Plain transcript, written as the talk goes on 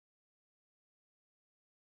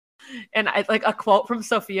And I like a quote from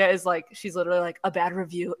Sophia is like, she's literally like, a bad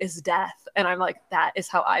review is death. And I'm like, that is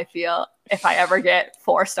how I feel if I ever get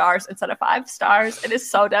 4 stars instead of 5 stars. It is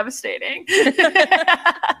so devastating.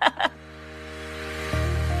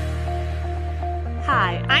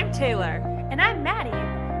 Hi, I'm Taylor. And I'm Maddie.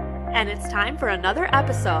 And it's time for another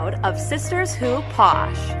episode of Sisters Who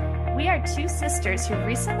Posh. We are 2 sisters who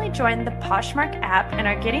recently joined the Poshmark app and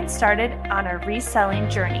are getting started on our reselling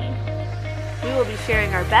journey. We will be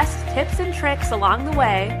sharing our best tips and tricks along the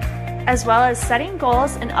way, as well as setting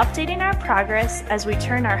goals and updating our progress as we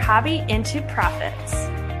turn our hobby into profits.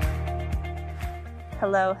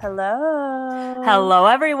 Hello, hello. Hello,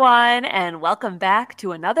 everyone, and welcome back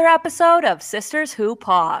to another episode of Sisters Who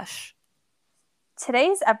Posh.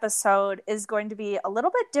 Today's episode is going to be a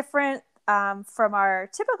little bit different from our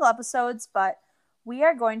typical episodes, but we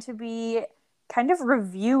are going to be kind of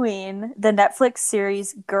reviewing the Netflix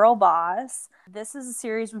series Girl Boss. This is a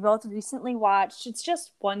series we both recently watched. It's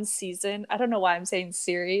just 1 season. I don't know why I'm saying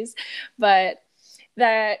series, but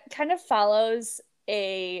that kind of follows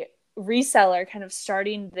a reseller kind of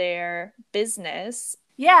starting their business.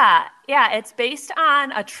 Yeah, it's based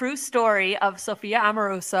on a true story of Sophia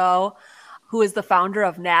Amoruso, who is the founder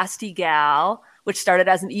of Nasty Gal, which started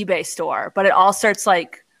as an eBay store. But it all starts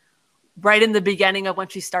like right in the beginning of when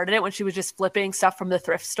she started it, when she was just flipping stuff from the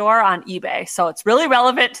thrift store on eBay. So it's really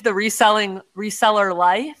relevant to the reseller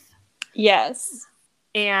life. Yes.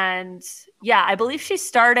 And yeah, I believe she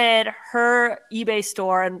started her eBay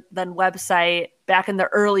store and then website back in the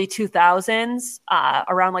early 2000s,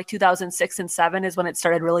 around like 2006 and 7 is when it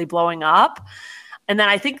started really blowing up. And then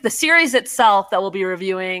I think the series itself that we'll be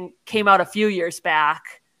reviewing came out a few years back.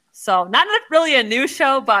 So not really a new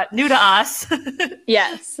show, but new to us.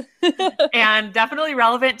 Yes. And definitely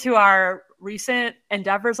relevant to our recent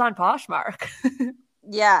endeavors on Poshmark.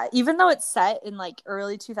 Yeah, even though it's set in like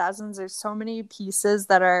early 2000s, there's so many pieces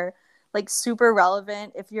that are like super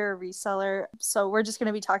relevant if you're a reseller. So we're just going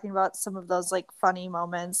to be talking about some of those like funny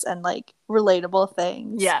moments and like relatable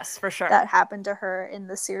things. Yes, for sure. That happened to her in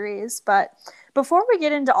the series. But before we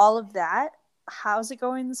get into all of that, how's it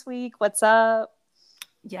going this week? What's up?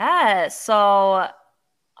 Yeah, so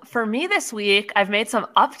for me this week, I've made some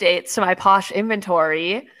updates to my Posh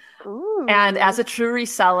inventory. Ooh. And as a true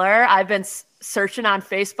reseller, I've been searching on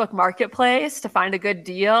Facebook Marketplace to find a good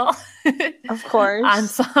deal. Of course.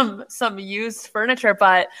 On some used furniture.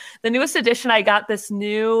 But the newest edition, I got this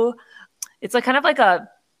new, it's like kind of like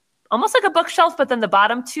almost like a bookshelf, but then the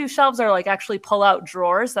bottom 2 shelves are like actually pull-out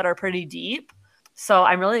drawers that are pretty deep. So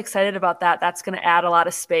I'm really excited about that. That's going to add a lot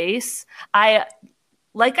of space. I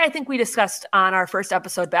think we discussed on our first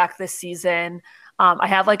episode back this season, I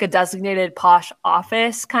have like a designated Posh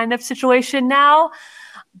office kind of situation now.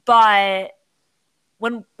 But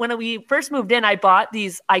when we first moved in, I bought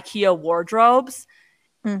these IKEA wardrobes.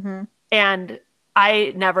 Mm-hmm. And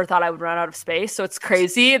I never thought I would run out of space. So it's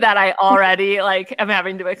crazy that I already like am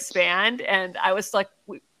having to expand. And I was like,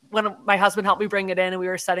 when my husband helped me bring it in and we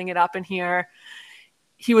were setting it up in here,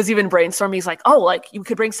 he was even brainstorming. He's like, oh, like you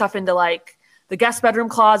could bring stuff into like the guest bedroom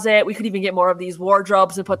closet. We could even get more of these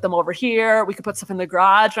wardrobes and put them over here. We could put stuff in the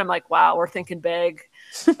garage. I'm like, wow, we're thinking big.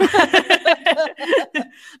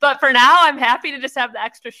 But for now, I'm happy to just have the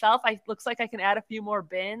extra shelf. Looks like I can add a few more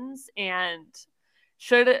bins and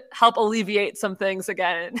should help alleviate some things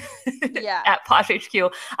again. Yeah. At Posh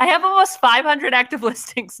HQ. I have almost 500 active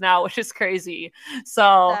listings now, which is crazy.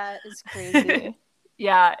 So that is crazy.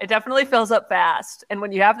 Yeah, it definitely fills up fast. And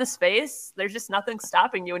when you have the space, there's just nothing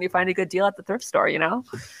stopping you when you find a good deal at the thrift store, you know?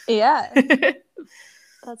 Yeah.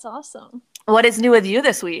 That's awesome. What is new with you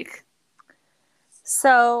this week?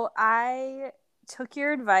 So I took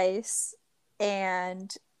your advice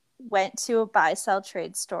and went to a buy, sell,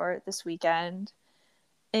 trade store this weekend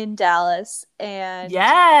in Dallas. And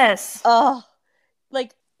yes. Oh,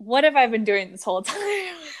 like, what have I been doing this whole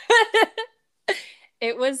time?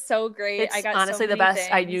 It was so great. It's I got honestly so the many best. things.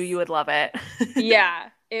 I knew you would love it. Yeah.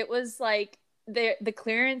 It was like the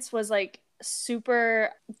clearance was like super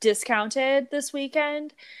discounted this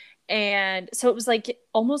weekend. And so it was like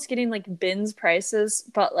almost getting like bins prices,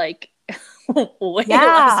 but like way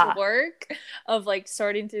less work of like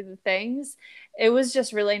sorting through the things. It was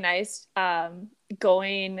just really nice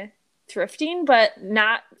going thrifting, but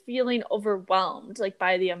not feeling overwhelmed like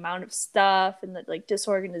by the amount of stuff and the like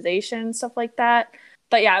disorganization and stuff like that.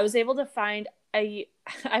 But yeah, I was able to find I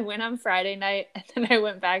went on Friday night and then I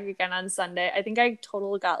went back again on Sunday. I think I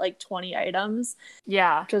total got like 20 items.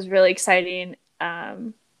 Yeah. Which was really exciting.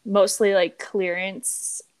 Mostly like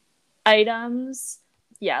clearance items.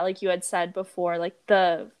 Yeah, like you had said before, like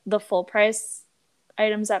the full price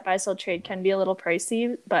items at Buy Sell Trade can be a little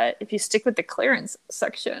pricey, but if you stick with the clearance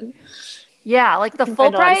section, yeah, like you can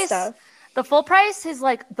find a lot of stuff. The full price is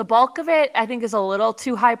like the bulk of it, I think, is a little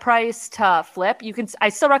too high price to flip. I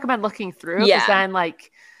still recommend looking through because then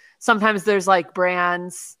like sometimes there's like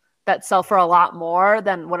brands that sell for a lot more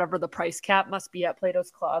than whatever the price cap must be at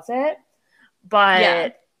Plato's Closet.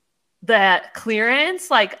 But that clearance,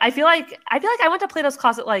 like I feel like I went to Plato's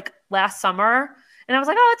Closet like last summer and I was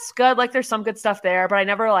like, oh, it's good. Like there's some good stuff there, but I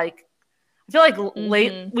never like, I feel like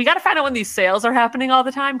late, we got to find out when these sales are happening all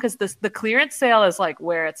the time because the clearance sale is like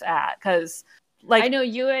where it's at. Because like I know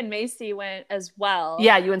you and Macy went as well.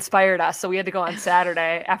 Yeah, you inspired us. So we had to go on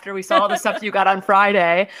Saturday after we saw all the stuff you got on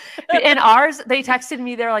Friday. And ours, they texted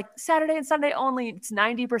me, they're like, Saturday and Sunday only, it's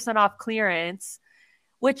 90% off clearance,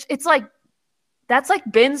 which it's like, that's like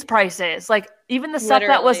bins prices. Like even the stuff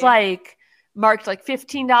that was like marked like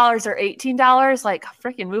 $15 or $18, like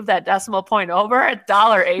freaking move that decimal point over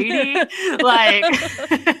 $1.80. Like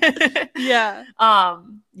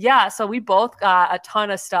yeah. So we both got a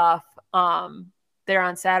ton of stuff there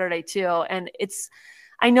on Saturday too. And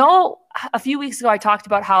I know a few weeks ago I talked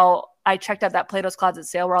about how I checked out that Plato's Closet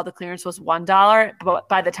sale where all the clearance was $1, but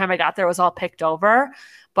by the time I got there it was all picked over.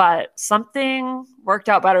 But something worked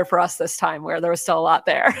out better for us this time where there was still a lot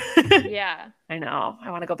there. Yeah. I know. I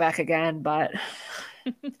want to go back again, but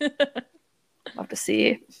love to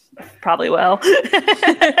see. Probably will.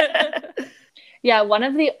 Yeah, one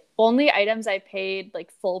of the only items I paid like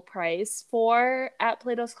full price for at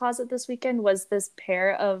Plato's Closet this weekend was this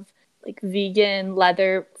pair of like vegan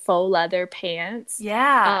faux leather pants.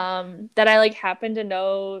 Yeah. That I like happened to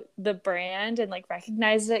know the brand and like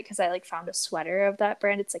recognized it because I like found a sweater of that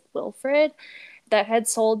brand. It's like Wilfred that had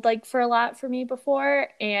sold like for a lot for me before.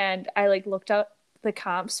 And I like looked up the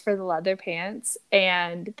comps for the leather pants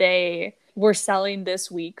and they were selling this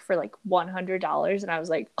week for like $100. And I was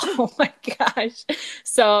like, oh my gosh.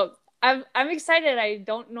 So I'm excited. I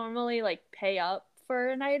don't normally like pay up for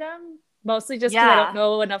an item. Mostly just because I don't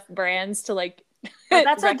know enough brands to like. Well,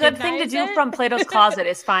 that's a good thing to do from Plato's Closet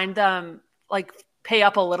is find them like pay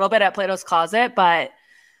up a little bit at Plato's Closet, but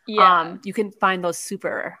you can find those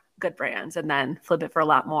super good brands and then flip it for a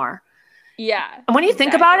lot more. Yeah. And when you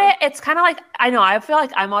think about it, it's kind of like I feel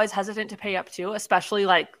like I'm always hesitant to pay up too, especially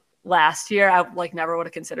like last year I like never would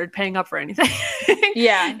have considered paying up for anything.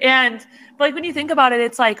 Yeah. And like when you think about it,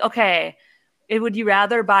 it's like, okay, would you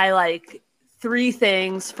rather buy like 3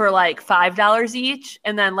 things for like $5 each,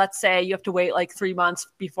 and then let's say you have to wait like 3 months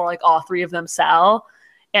before like all 3 of them sell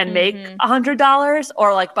and make $100,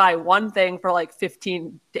 or like buy one thing for like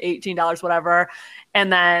 $15 to $18, whatever,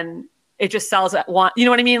 and then it just sells at one. You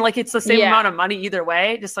know what I mean? Like it's the same amount of money either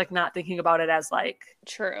way. Just like not thinking about it as like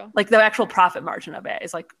true. Like the actual profit margin of it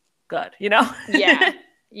is like good, you know?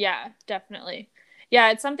 Yeah, definitely.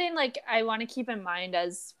 Yeah, it's something like I want to keep in mind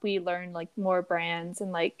as we learn like more brands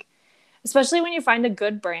and like. Especially when you find a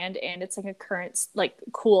good brand and it's like a current, like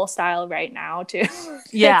cool style right now too.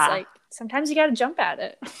 Yeah. It's like sometimes you got to jump at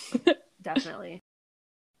it. Definitely.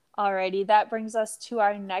 Alrighty, that brings us to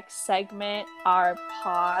our next segment, our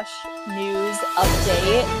Posh News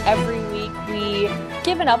Update. Every week we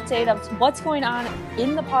give an update of what's going on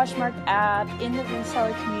in the Poshmark app, in the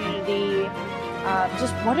reseller community,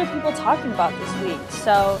 just what are people talking about this week.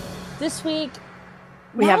 So this week,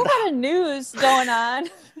 we have a lot of news going on.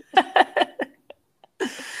 But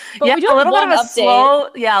we do a little bit of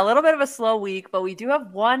a little bit of a slow week, but we do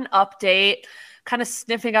have one update, kind of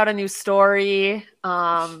sniffing out a new story,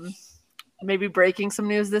 maybe breaking some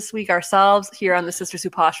news this week ourselves here on the Sisters Who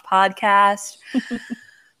Posh podcast.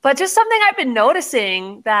 But just something I've been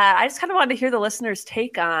noticing that I just kind of wanted to hear the listeners'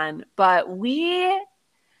 take on. But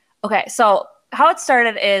so how it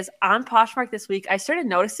started is on Poshmark this week, I started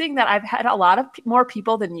noticing that I've had a lot of more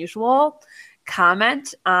people than usual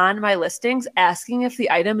comment on my listings asking if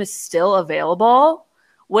the item is still available,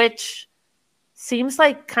 which seems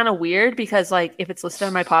like kind of weird because like if it's listed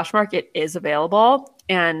on my Poshmark, it is available.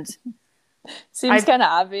 And seems kind of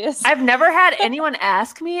obvious. I've never had anyone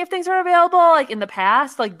ask me if things are available like in the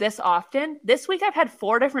past, like this often. This week I've had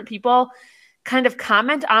 4 different people kind of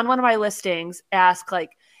comment on one of my listings, ask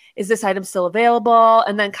like, is this item still available?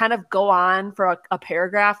 And then kind of go on for a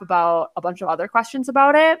paragraph about a bunch of other questions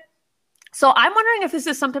about it. So I'm wondering if this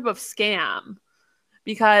is some type of scam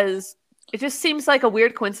because it just seems like a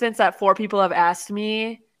weird coincidence that 4 people have asked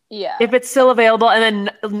me if it's still available, and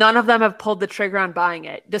then none of them have pulled the trigger on buying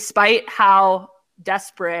it, despite how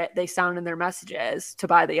desperate they sound in their messages to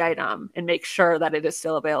buy the item and make sure that it is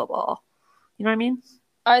still available. You know what I mean?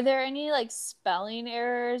 Are there any like spelling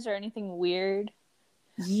errors or anything weird?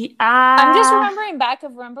 Yeah, I'm just remembering back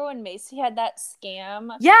of remember when Macy had that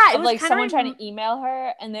scam yeah, it of was like kind someone of trying to email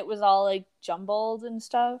her and it was all like jumbled and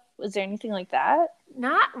stuff. Was there anything like that?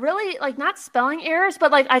 not really like not spelling errors,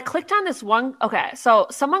 but like I clicked on this one. Okay, so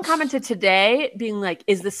someone commented today being like,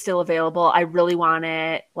 "Is this still available? I really want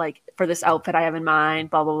it, like for this outfit I have in mind."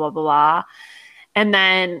 Blah blah blah blah blah. And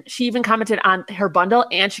then she even commented on her bundle,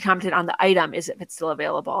 and she commented on the item, is if it's still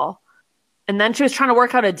available. And then she was trying to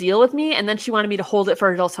work out a deal with me, and then she wanted me to hold it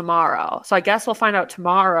for until tomorrow. So I guess we'll find out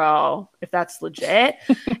tomorrow if that's legit.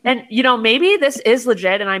 And maybe this is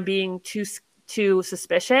legit, and I'm being too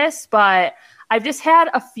suspicious, but I've just had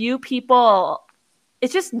a few people.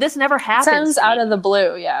 It's just this never happens. Sounds out of the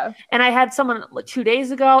blue, yeah. And I had someone 2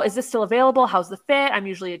 days ago. Is this still available? How's the fit? I'm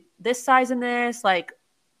usually this size in this. Like,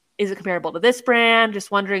 is it comparable to this brand?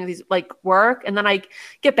 Just wondering if these like work. And then I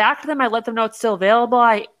get back to them. I let them know it's still available.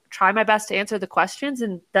 I try my best to answer the questions,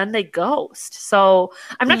 and then they ghost. So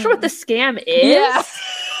I'm not sure what the scam is. Yeah.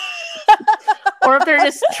 Or if they're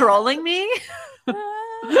just trolling me.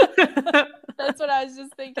 That's what I was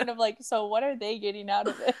just thinking of, like, so what are they getting out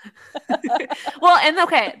of it? Well, and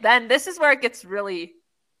okay, then this is where it gets really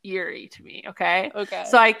eerie to me, okay? Okay.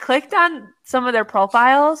 So I clicked on some of their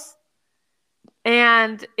profiles,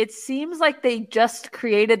 and it seems like they just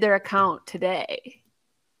created their account today.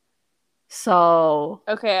 So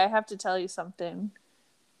okay, I have to tell you something.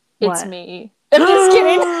 What? It's me. I'm just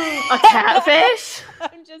kidding. A catfish?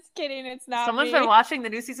 I'm just kidding. It's not Someone's me. been watching the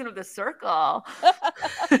new season of The Circle.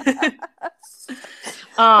 That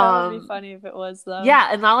would be funny if it was, though.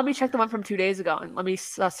 Yeah, and now let me check the one from 2 days ago, and let me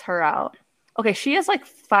suss her out. Okay, she has like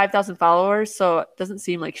 5,000 followers, so it doesn't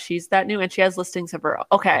seem like she's that new, and she has listings of her own.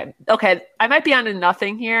 Okay, I might be onto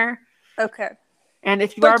nothing here. Okay. And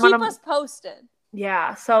if you But are keep one of us posted.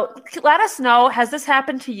 Yeah, so let us know. Has this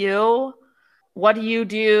happened to you? What do you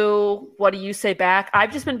do? What do you say back?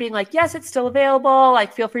 I've just been being like, yes, it's still available.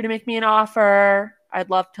 Like, feel free to make me an offer. I'd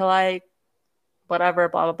love to, like, whatever,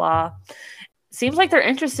 blah, blah, blah. Seems like they're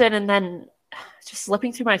interested, and then just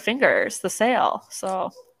slipping through my fingers, the sale.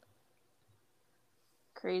 So,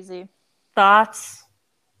 Crazy. thoughts?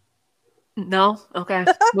 No? Okay,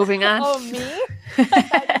 moving on. Oh, me? I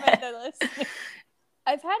thought you meant the listener.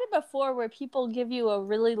 I've had it before where people give you a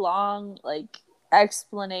really long, like,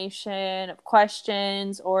 explanation of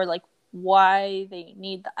questions or like why they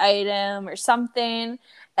need the item or something,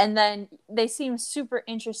 and then they seem super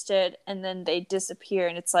interested and then they disappear,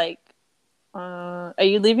 and it's like, are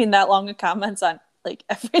you leaving that long of comments on like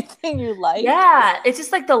everything you like? Yeah, it's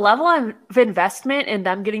just like the level of investment in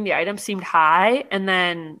them getting the item seemed high, and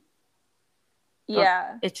then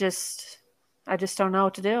yeah, I just don't know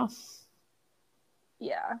what to do.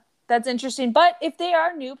 Yeah, that's interesting. But if they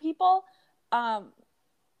are new people,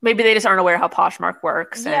 maybe they just aren't aware how Poshmark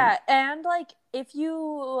works. Yeah, and like if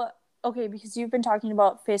you because you've been talking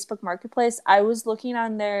about Facebook Marketplace, I was looking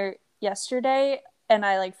on there yesterday and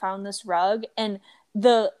I like found this rug, and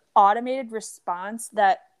the automated response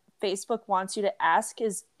that Facebook wants you to ask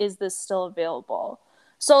is this still available?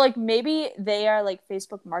 So like maybe they are like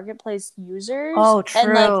Facebook Marketplace users. Oh, true.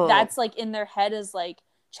 And like that's like in their head is like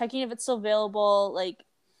checking if it's still available, like.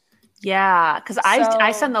 Yeah, because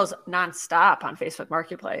I send those nonstop on Facebook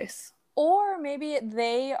Marketplace. Or maybe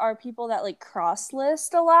they are people that like cross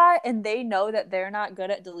list a lot, and they know that they're not good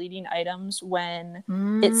at deleting items when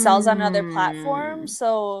it sells on another platform.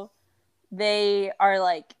 So they are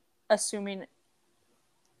like assuming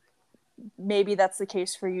maybe that's the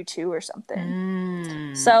case for you too or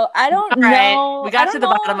something. So I don't know. Right. We got to the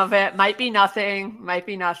bottom of it. Might be nothing. Might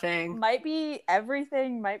be nothing. Might be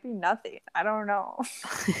everything. Might be nothing. I don't know.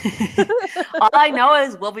 All I know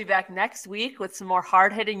is we'll be back next week with some more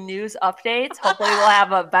hard-hitting news updates. Hopefully we'll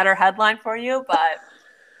have a better headline for you, but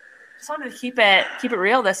just wanted to keep it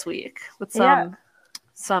real this week with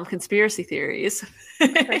some conspiracy theories.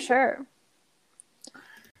 For sure.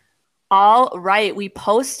 All right. We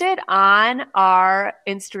posted on our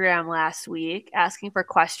Instagram last week asking for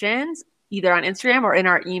questions, either on Instagram or in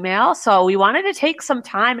our email. So we wanted to take some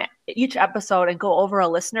time each episode and go over a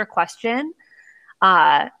listener question.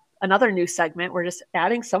 Another new segment. We're just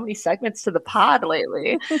adding so many segments to the pod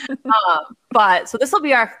lately. So this will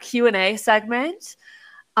be our Q&A segment.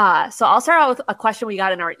 So I'll start out with a question we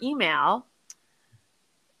got in our email.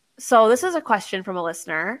 So this is a question from a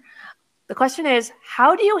listener. The question is,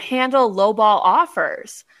 how do you handle lowball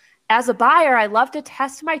offers? As a buyer, I love to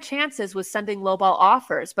test my chances with sending lowball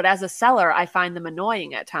offers, but as a seller, I find them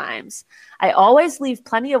annoying at times. I always leave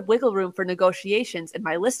plenty of wiggle room for negotiations in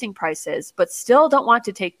my listing prices, but still don't want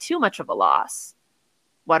to take too much of a loss.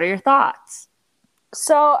 What are your thoughts?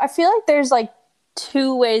 So I feel like there's like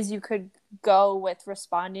two ways you could go with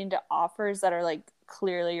responding to offers that are like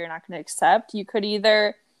clearly you're not going to accept. You could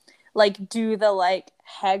either like do the like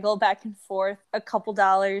haggle back and forth, a couple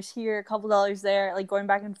dollars here, a couple dollars there, like going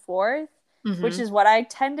back and forth, which is what I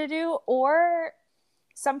tend to do. Or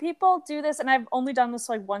some people do this, and I've only done this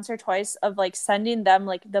like once or twice, of like sending them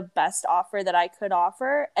like the best offer that I could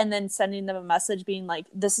offer, and then sending them a message being like,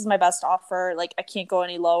 this is my best offer, like I can't go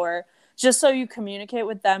any lower, just so you communicate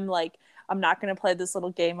with them like, I'm not going to play this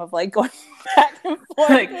little game of like going back and forth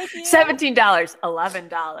like with you. $17, $11,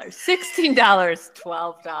 $16,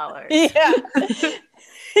 $12. Yeah.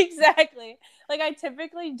 Exactly. Like I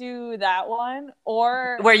typically do that one,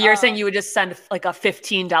 or where you're saying you would just send like a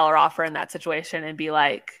 $15 offer in that situation and be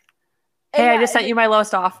like, hey, I just sent you my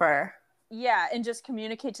lowest offer. Yeah, and just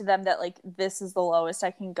communicate to them that like this is the lowest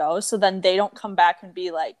I can go, so then they don't come back and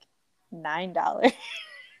be like $9.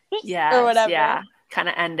 Yeah. Or whatever. Yeah. Kind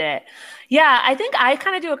of end it. Yeah, I think I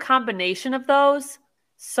kind of do a combination of those.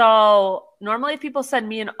 So normally if people send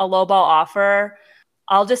me a lowball offer,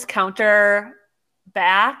 I'll just counter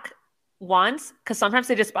back once, because sometimes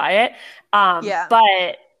they just buy it.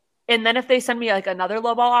 And then if they send me like another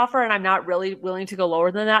lowball offer and I'm not really willing to go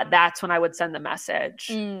lower than that, that's when I would send the message.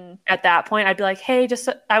 At that point, I'd be like, hey,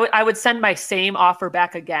 I would send my same offer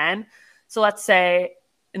back again. So let's say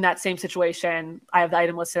in that same situation, I have the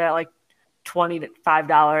item listed at like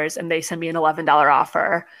 $25 and they send me an $11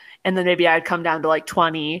 offer, and then maybe I'd come down to like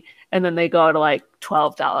 20, and then they go to like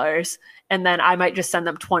 $12, and then I might just send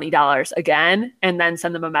them $20 again, and then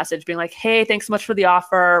send them a message being like, hey, thanks so much for the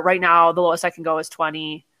offer. Right now the lowest I can go is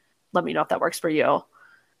 20. Let me know if that works for you.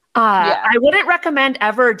 I wouldn't recommend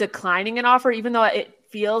ever declining an offer, even though it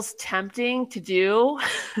feels tempting to do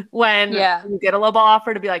when you get a lowball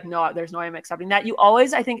offer, to be like, no, there's no way I'm accepting that. You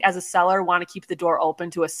always, I think, as a seller, want to keep the door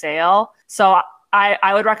open to a sale. So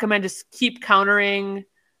I would recommend just keep countering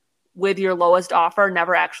with your lowest offer,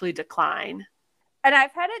 never actually decline. And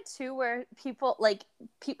I've had it too, where people like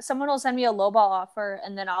someone will send me a lowball offer,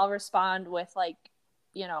 and then I'll respond with like,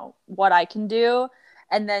 you know, what I can do,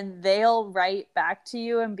 and then they'll write back to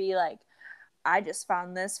you and be like, I just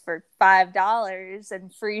found this for $5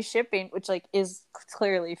 and free shipping, which like is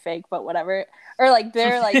clearly fake, but whatever. Or like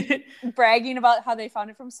they're like bragging about how they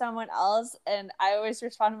found it from someone else, and I always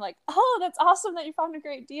respond, I'm like, oh, that's awesome that you found a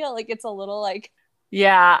great deal. Like it's a little like,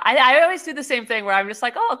 yeah, I always do the same thing where I'm just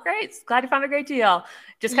like, oh, great, glad you found a great deal.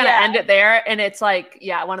 Just kind of end it there. And it's like,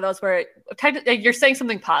 yeah, one of those where you're saying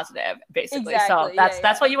something positive, basically. Exactly. So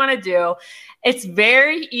that's what you want to do. It's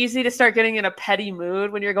very easy to start getting in a petty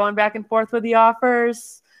mood when you're going back and forth with the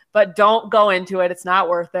offers, but don't go into it. It's not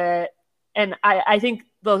worth it. And I think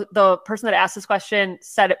the person that asked this question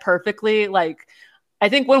said it perfectly. Like, I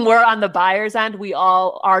think when we're on the buyer's end, we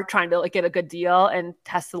all are trying to like get a good deal and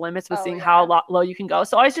test the limits with seeing how low you can go.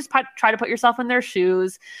 So always just try to put yourself in their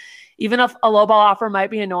shoes. Even if a lowball offer might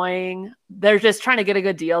be annoying, they're just trying to get a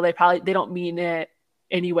good deal. They don't mean it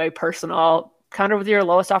anyway personal. Counter with your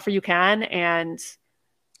lowest offer you can, and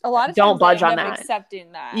a lot of don't budge on that.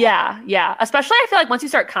 Accepting that. Yeah. Especially I feel like once you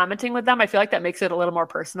start commenting with them, I feel like that makes it a little more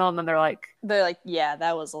personal, and then they're like, yeah,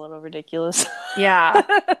 that was a little ridiculous. Yeah.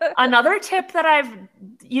 Another tip that I've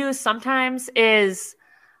used sometimes is,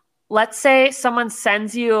 let's say someone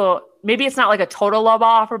sends you, maybe it's not like a total lowball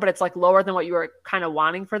offer, but it's like lower than what you were kind of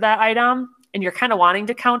wanting for that item, and you're kind of wanting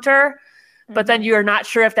to counter, but then you're not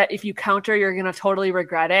sure if you counter, you're going to totally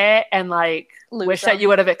regret it and like wish that you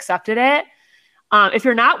would have accepted it. If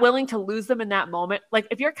you're not willing to lose them in that moment, like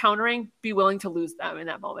if you're countering, be willing to lose them in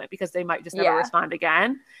that moment, because they might just never respond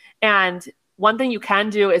again. And one thing you can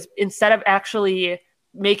do is, instead of actually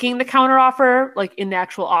making the counter offer, like in the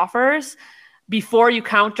actual offers, before you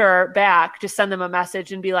counter back, just send them a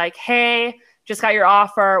message and be like, hey, just got your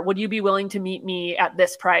offer. Would you be willing to meet me at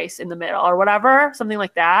this price in the middle, or whatever, something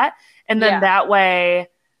like that. And then that way,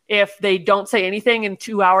 if they don't say anything and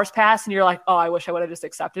 2 hours pass and you're like, oh, I wish I would have just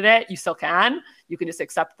accepted it, you still can. You can just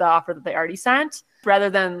accept the offer that they already sent, rather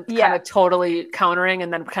than kind of totally countering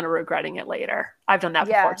and then kind of regretting it later. I've done that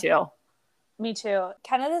before too. Me too.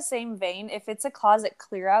 Kind of the same vein. If it's a closet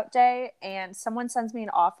clear out day and someone sends me an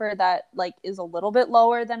offer that like is a little bit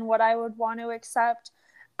lower than what I would want to accept,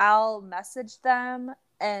 I'll message them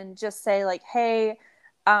and just say like, hey,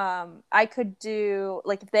 I could do,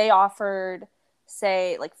 like, if they offered,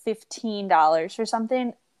 say, like $15 or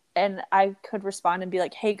something, and I could respond and be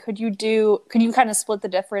like, hey, could you kind of split the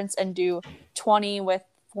difference and do 20 with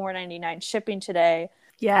 $4.99 shipping today?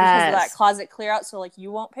 Yes. Because of that closet clear out. So like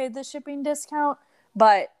you won't pay the shipping discount,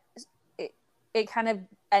 but it kind of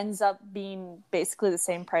ends up being basically the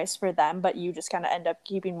same price for them, but you just kind of end up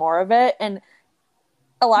keeping more of it. And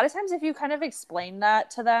a lot of times if you kind of explain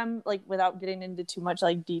that to them, like without getting into too much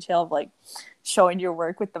like detail of like showing your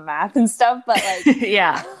work with the math and stuff, but like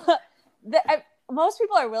yeah, most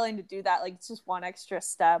people are willing to do that. Like it's just one extra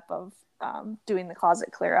step of doing the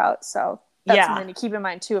closet clear out. So that's something to keep in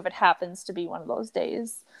mind too if it happens to be one of those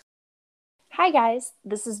days. Hi guys,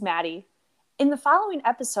 this is Maddie. In the following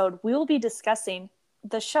episode, we will be discussing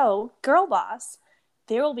the show Girl Boss.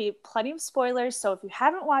 There will be plenty of spoilers, so if you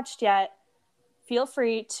haven't watched yet, feel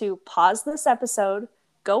free to pause this episode,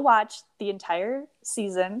 go watch the entire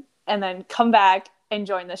season, and then come back and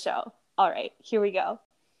join the show. All right, here we go.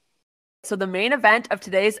 So the main event of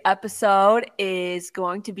today's episode is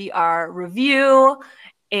going to be our review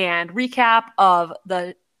and recap of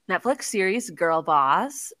the Netflix series Girl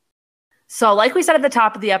Boss. So like we said at the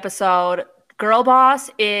top of the episode, Girl Boss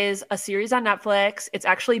is a series on Netflix. It's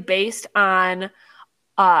actually based on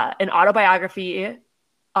an autobiography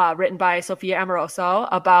written by Sophia Amoruso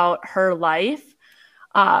about her life,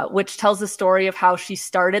 which tells the story of how she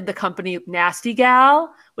started the company Nasty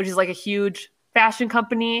Gal, which is like a huge fashion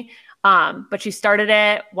company. But she started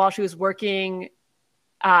it while she was working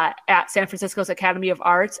at San Francisco's Academy of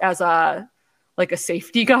Arts as a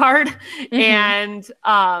safety guard. Mm-hmm.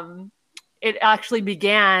 And it actually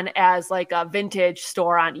began as like a vintage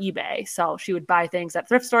store on eBay. So she would buy things at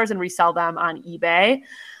thrift stores and resell them on eBay.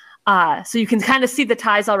 So you can kind of see the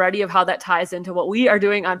ties already of how that ties into what we are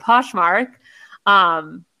doing on Poshmark.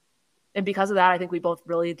 And because of that, I think we both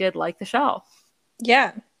really did like the show.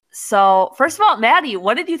 Yeah. So first of all, Maddie,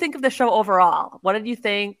 what did you think of the show overall? What did you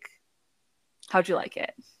think? How'd you like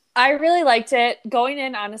it? I really liked it. Going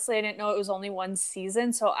in, honestly, I didn't know it was only one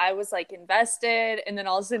season, so I was like invested, and then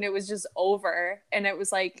all of a sudden it was just over, and it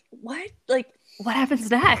was like, what? Like, what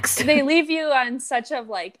happens next? They leave you on such a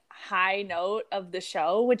like high note of the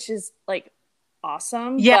show, which is like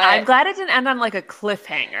awesome. Yeah, but I'm glad it didn't end on like a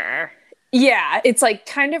cliffhanger. Yeah, it's like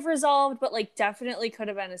kind of resolved, but like definitely could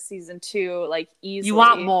have been a season 2, like easily. You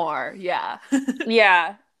want more, yeah.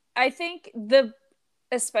 Yeah, I think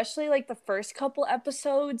especially like the first couple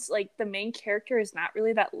episodes, like the main character is not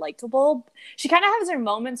really that likable. She kind of has her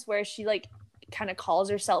moments where she like kind of calls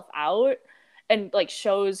herself out and like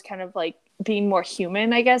shows kind of like being more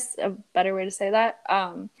human, I guess, a better way to say that.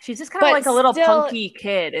 She's just kind of like a little punky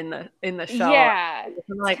kid in the show. Yeah,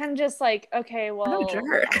 like, kind of just like, okay, well, I'm a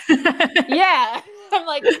jerk. Yeah, I'm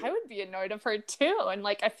like, I would be annoyed of her too, and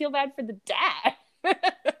like I feel bad for the dad.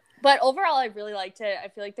 But overall, I really liked it. I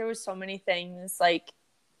feel like there was so many things like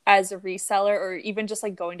as a reseller or even just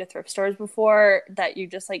like going to thrift stores before that you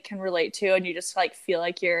just like can relate to, and you just like feel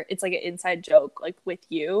like it's like an inside joke like with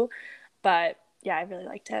you. But yeah, I really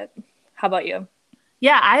liked it. How about you?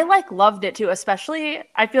 Yeah, I like loved it too. Especially,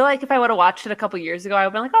 I feel like if I would have watched it a couple years ago, I would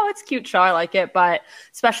have been like, oh, it's a cute show. I like it. But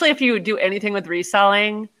especially if you do anything with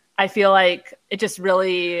reselling, I feel like it just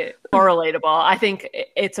really more relatable. I think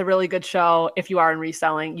it's a really good show. If you are in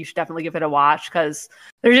reselling, you should definitely give it a watch because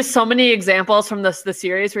there's just so many examples from the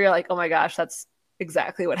series where you're like, oh my gosh, that's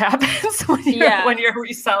exactly what happens when you're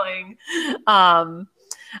reselling. When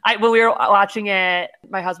we were watching it,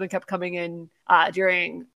 my husband kept coming in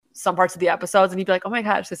during some parts of the episodes, and he'd be like, oh my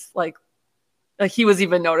gosh, this like he was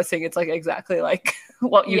even noticing it's like exactly like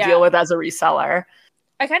what you deal with as a reseller.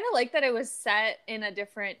 I kind of like that it was set in a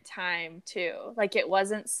different time too. Like it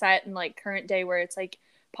wasn't set in like current day where it's like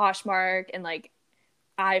Poshmark and like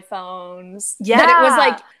iPhones. Yeah. That it was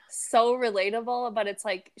like so relatable, but it's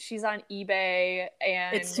like she's on eBay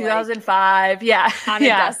and it's 2005. Like, yeah. On a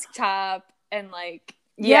desktop and like,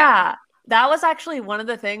 yeah. That was actually one of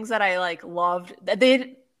the things that I like loved.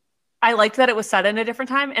 I liked that it was set in a different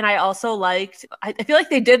time. And I also liked, I feel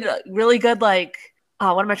like they did really good, like,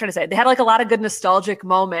 what am I trying to say? They had like a lot of good nostalgic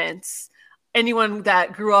moments. Anyone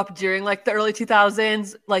that grew up during like the early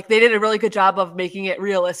 2000s, like they did a really good job of making it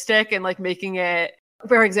realistic and like making it,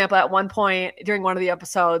 for example, at one point during one of the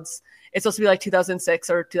episodes, it's supposed to be like 2006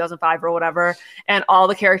 or 2005 or whatever. And all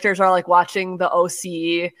the characters are like watching the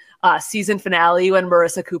OC season finale when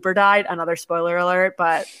Marissa Cooper died. Another spoiler alert,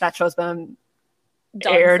 but that show's been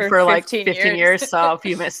aired for like 15 years. So if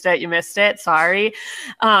you missed it, you missed it. Sorry.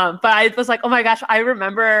 But I was like, oh my gosh, I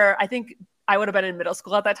remember, I think I would have been in middle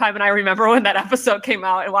school at that time. And I remember when that episode came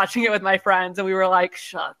out and watching it with my friends and we were like,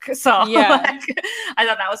 shook. So yeah. Like, I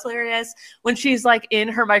thought that was hilarious. When she's like in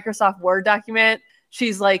her Microsoft Word document,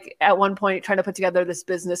 she's like at one point trying to put together this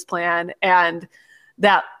business plan and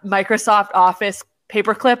that Microsoft Office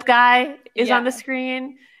paperclip guy is on the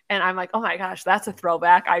screen. And I'm like, oh my gosh, that's a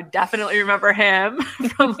throwback. I definitely remember him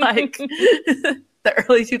from like the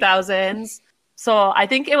early 2000s. So I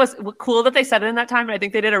think it was cool that they set it in that time. And I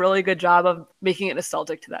think they did a really good job of making it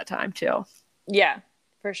nostalgic to that time too. Yeah.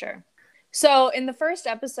 For sure. So in the first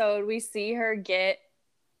episode, we see her get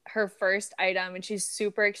her first item and she's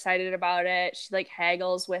super excited about it. She like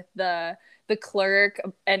haggles with the clerk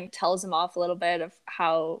and tells him off a little bit of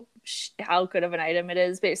how good of an item it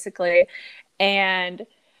is, basically. And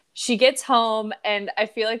she gets home, and I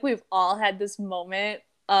feel like we've all had this moment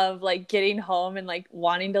of like getting home and like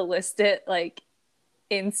wanting to list it like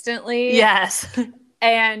instantly. Yes.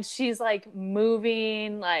 And she's like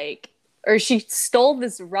moving, like, or she stole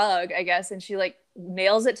this rug, I guess, and she like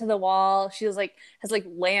nails it to the wall. She was like has like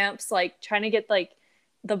lamps, like trying to get like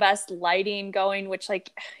the best lighting going, which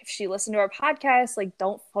like if she listened to our podcast, like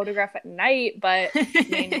don't photograph at night, but I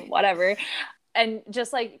mean whatever. And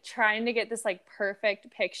just like trying to get this like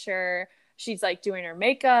perfect picture. She's like doing her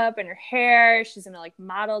makeup and her hair. She's gonna like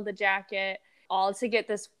model the jacket, all to get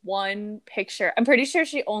this one picture. I'm pretty sure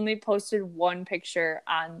she only posted one picture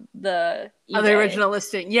on the eBay. On the original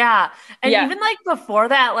listing. Yeah. And even like before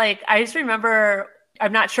that, like I just remember,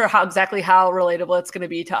 I'm not sure how relatable it's going to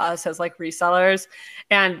be to us as like resellers.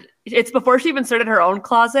 And it's before she even started her own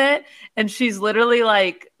closet. And she's literally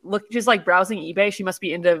like, she's like browsing eBay. She must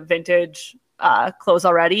be into vintage clothes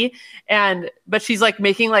already. But she's like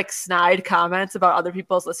making like snide comments about other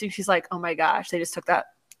people's listings. She's like, oh my gosh, they just took that.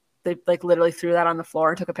 They like literally threw that on the floor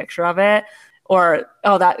and took a picture of it. Or,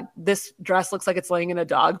 oh, this dress looks like it's laying in a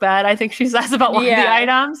dog bed, I think she says about one of the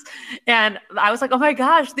items. And I was like, oh my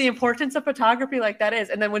gosh, the importance of photography like that is.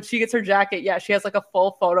 And then when she gets her jacket, she has like a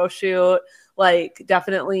full photo shoot, like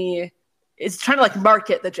definitely is trying to like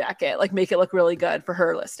market the jacket, like make it look really good for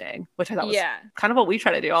her listing, which I thought was kind of what we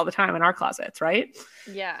try to do all the time in our closets, right?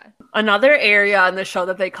 Yeah. Another area on the show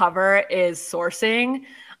that they cover is sourcing.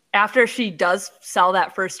 After she does sell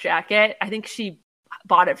that first jacket, I think she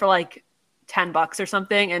bought it for like $10 or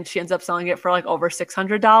something, and she ends up selling it for like over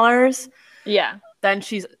 $600. Yeah. Then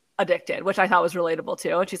she's addicted, which I thought was relatable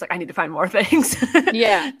too. And she's like, I need to find more things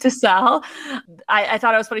to sell. I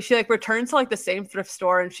thought it was funny. She like returns to like the same thrift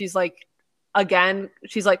store, and she's like, again,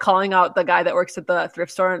 she's like calling out the guy that works at the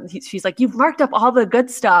thrift store. And she's like, you've marked up all the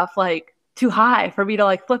good stuff, like too high for me to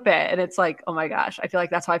like flip it. And it's like, oh my gosh, I feel like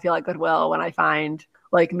that's how I feel like Goodwill when I find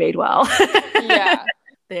like Madewell. Yeah.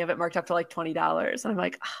 They have it marked up to like $20. And I'm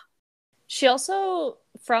like, oh. She also,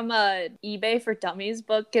 from a eBay for Dummies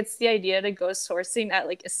book, gets the idea to go sourcing at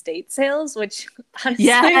like estate sales, which honestly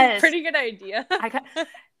is a pretty good idea.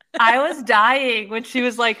 I was dying when she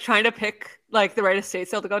was like trying to pick like the right estate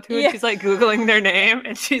sale to go to, and she's like Googling their name,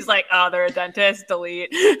 and she's like, oh, they're a dentist,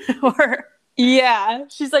 delete. Or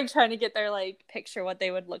she's like trying to get their like picture what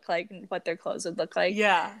they would look like and what their clothes would look like.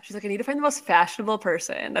 Yeah. She's like, I need to find the most fashionable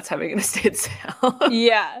person that's having an estate sale.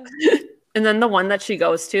 Yeah. And then the one that she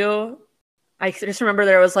goes to, I just remember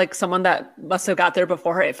there was like someone that must have got there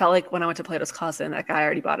before her. It felt like when I went to Plato's Closet, and that guy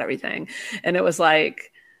already bought everything. And it was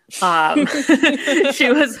like, she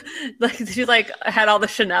was like, she like had all the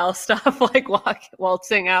Chanel stuff like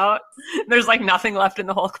waltzing out. There's like nothing left in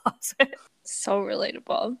the whole closet. So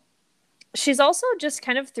relatable. She's also just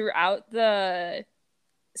kind of throughout the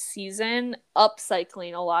season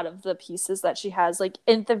upcycling a lot of the pieces that she has. Like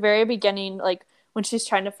in the very beginning, like when she's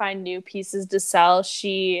trying to find new pieces to sell,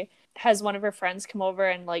 she has one of her friends come over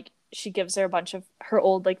and like she gives her a bunch of her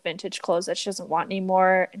old like vintage clothes that she doesn't want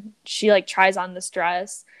anymore, and she like tries on this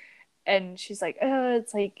dress and she's like, oh,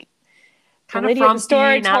 it's like kind of frumpy,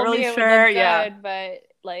 store not really sure, good, but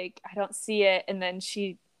like I don't see it. And then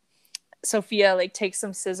Sophia like takes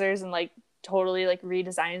some scissors and like totally like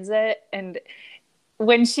redesigns it, and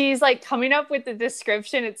when she's like coming up with the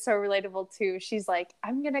description, it's so relatable too. She's like,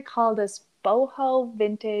 I'm gonna call this boho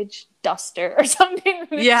vintage duster or something.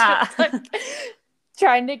 Yeah. Just, like,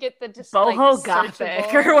 trying to get the just boho like,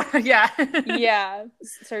 gothic or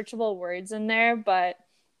searchable words in there. But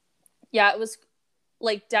yeah, it was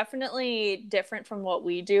like definitely different from what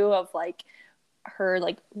we do of like her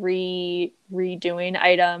like redoing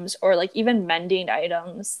items or like even mending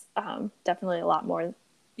items. Definitely a lot more.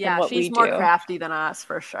 Yeah, she's more crafty than us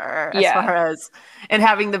for sure. As far as and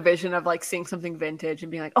having the vision of like seeing something vintage and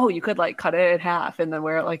being like, oh, you could like cut it in half and then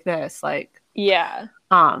wear it like this, like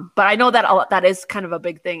But I know that that is kind of a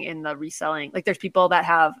big thing in the reselling. Like, there's people that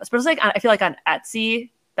have, especially like I feel like on Etsy,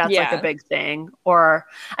 that's like a big thing. Or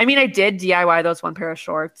I mean, I did DIY those one pair of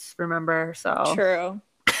shorts, remember? So true.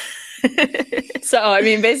 So I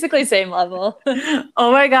mean, basically same level.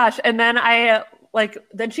 Oh my gosh! And then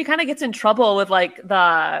then she kind of gets in trouble with like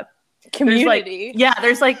the community.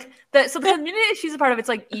 There's like the community she's a part of. It's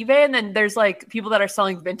like eBay, and then there's like people that are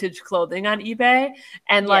selling vintage clothing on eBay,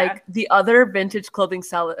 and like the other vintage clothing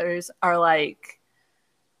sellers are like,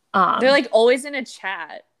 they're like always in a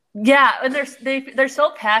chat. Yeah, and they're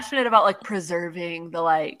so passionate about like preserving the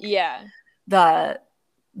like Yeah. the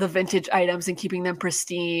vintage items and keeping them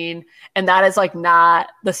pristine, and that is like not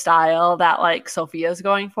the style that like Sophia's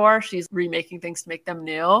going for. She's remaking things to make them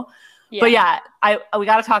new. Yeah. But yeah, we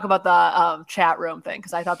got to talk about the chat room thing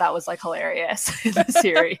because I thought that was like hilarious in the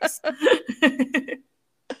series.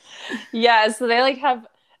 Yeah, so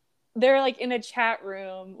they're like in a chat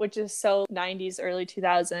room, which is so 90s, early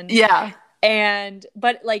 2000s. Yeah.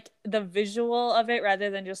 But like the visual of it, rather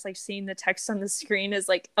than just like seeing the text on the screen, is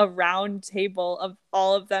like a round table of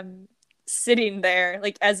all of them sitting there,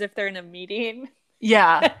 like as if they're in a meeting.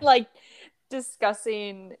 Yeah. Like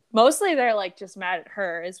discussing, mostly they're like just mad at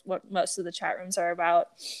her, is what most of the chat rooms are about.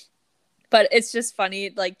 But it's just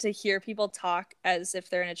funny like to hear people talk as if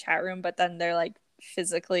they're in a chat room, but then they're like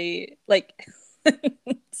physically like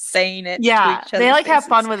saying it to each other. They like have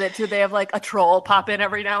fun with it too. They have like a troll pop in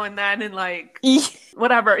every now and then and like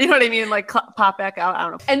whatever, you know what I mean, like pop back out. I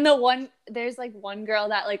don't know. And there's like one girl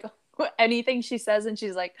that like anything she says and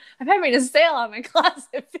she's like, I'm having a sale on my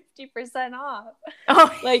closet, 50% off.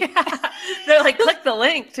 Oh, like yeah. They're like, click the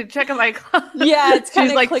link to check out my closet. Yeah, it's kind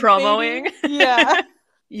she's of like promoting. Yeah.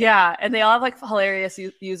 Yeah, and they all have like hilarious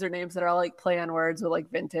usernames that are like play on words with like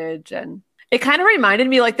vintage, and it kind of reminded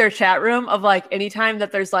me like their chat room of like anytime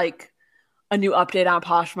that there's like a new update on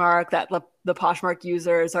Poshmark that the Poshmark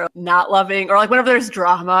users are not loving, or like whenever there's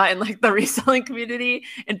drama in like the reselling community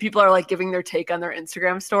and people are like giving their take on their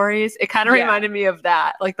Instagram stories. It kind of reminded me of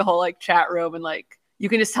that, like the whole like chat room, and like you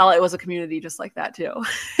can just tell it was a community just like that too.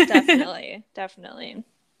 Definitely.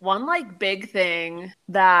 One like big thing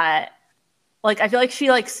that like I feel like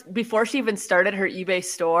she like before she even started her eBay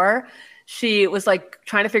store, she was like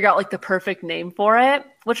trying to figure out like the perfect name for it,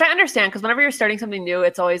 which I understand because whenever you're starting something new,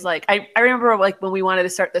 it's always like I remember like when we wanted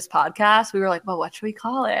to start this podcast, we were like, well, what should we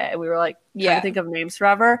call it? And we were like trying to think of names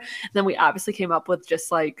forever. And then we obviously came up with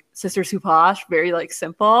just like Sisters Who Posh, very like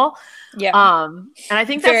simple. Yeah. And I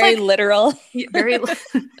think that's very like literal. very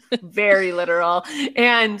very literal.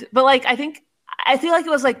 But like I feel like it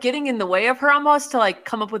was like getting in the way of her almost to like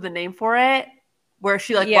come up with a name for it, where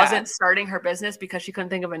she like wasn't starting her business because she couldn't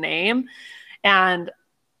think of a name. And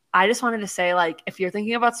I just wanted to say, like, if you're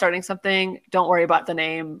thinking about starting something, don't worry about the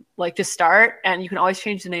name. Like, just start, and you can always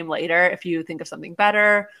change the name later if you think of something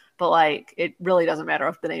better. But like, it really doesn't matter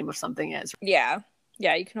what the name of something is. Yeah,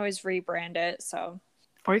 you can always rebrand it. So,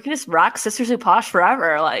 or you can just rock Sisters Who Posh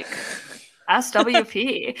forever, like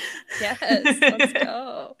SWP. Yes, let's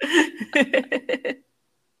go.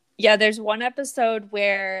 Yeah, there's one episode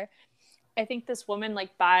where I think this woman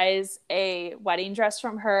like buys a wedding dress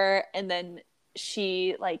from her, and then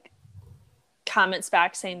she like comments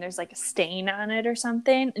back saying there's like a stain on it or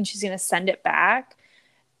something, and she's gonna send it back.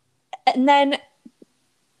 And then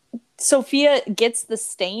Sophia gets the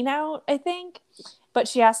stain out, I think, but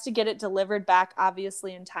she has to get it delivered back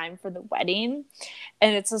obviously in time for the wedding.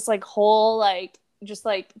 And it's this like whole like just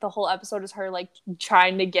like the whole episode is her like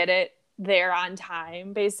trying to get it there on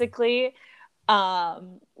time basically,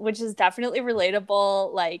 which is definitely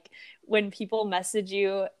relatable. Like when people message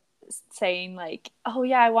you saying like, oh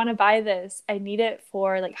yeah, I want to buy this, I need it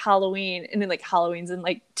for like Halloween, and then like Halloween's in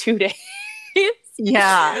like 2 days.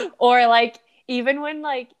 Yeah. Or like even when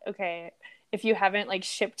like, okay, if you haven't like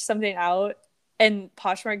shipped something out and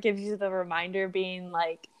Poshmark gives you the reminder being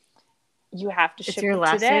like, you have to ship it today. It's your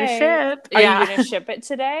last day to ship. Are you going to ship it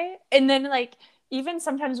today? And then like, even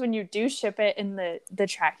sometimes when you do ship it and the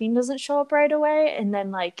tracking doesn't show up right away, and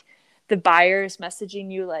then like the buyer's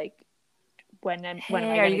messaging you like, when am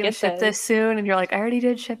I going to ship this soon? And you're like, I already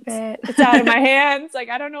did ship it. It's out of my hands. Like,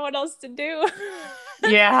 I don't know what else to do.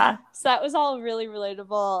 Yeah. So that was all really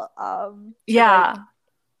relatable. Yeah. Like,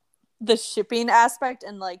 the shipping aspect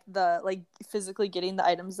and like the like physically getting the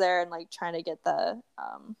items there and like trying to get the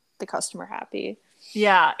customer happy.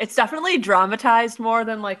 Yeah, it's definitely dramatized more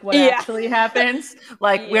than like what actually happens.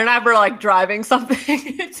 Like we're never like driving something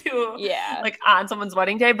to like on someone's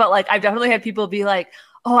wedding day, but like I've definitely had people be like,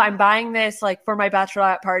 oh, I'm buying this like for my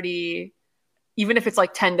bachelorette party, even if it's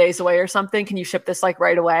like 10 days away or something, can you ship this like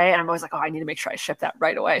right away? And I'm always like, oh, I need to make sure I ship that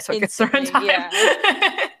right away so it gets there in time.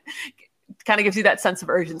 Kind of gives you that sense of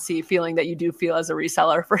urgency feeling that you do feel as a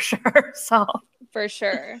reseller for sure. So for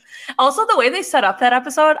sure. Also, the way they set up that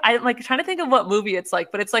episode, I'm like trying to think of what movie it's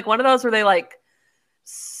like, but it's like one of those where they like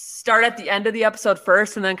start at the end of the episode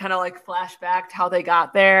first and then kind of like flash back to how they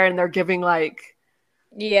got there, and they're giving like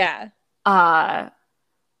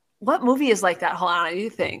what movie is like that? Hold on, I do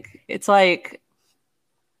think it's like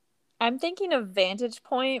I'm thinking of Vantage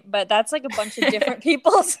Point, but that's like a bunch of different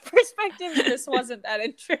people's perspectives. This wasn't that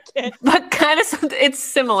intricate. But kind of, it's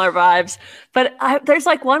similar vibes. But there's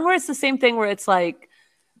like one where it's the same thing where it's like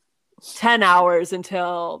 10 hours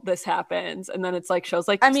until this happens. And then it's like shows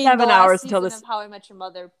like 7 hours until this. Of How I Met Your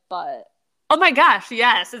Mother, but. Oh my gosh,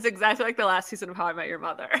 yes. It's exactly like the last season of How I Met Your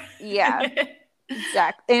Mother. Yeah,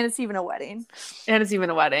 exactly. And it's even a wedding.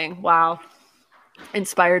 Wow.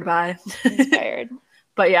 Inspired by.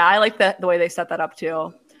 But yeah, I like the way they set that up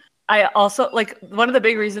too. I also like one of the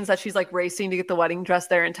big reasons that she's like racing to get the wedding dress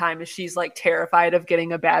there in time is she's like terrified of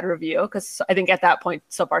getting a bad review, because I think at that point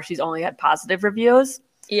so far she's only had positive reviews.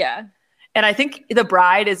 Yeah. And I think the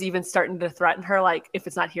bride is even starting to threaten her, like, if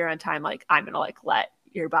it's not here on time, like, I'm gonna like let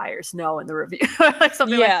your buyers know in the review, like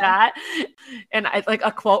something like that. And I like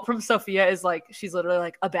a quote from Sophia is like, she's literally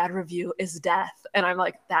like, a bad review is death. And I'm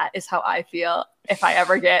like, that is how I feel if I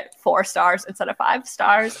ever get 4 stars instead of 5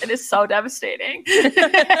 stars. It is so devastating.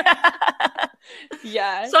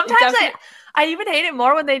 Yeah. Sometimes I even hate it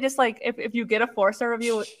more when they just like, if you get a 4-star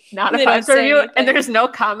review, not a 5-star review, anything. And there's no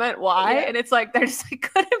comment why. Yeah. And it's like, they're just like,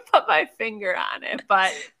 couldn't put my finger on it,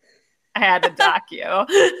 but I had to dock you.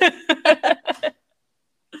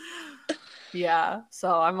 Yeah,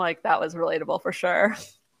 so I'm like, that was relatable for sure.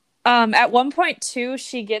 At one point too,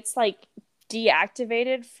 she gets like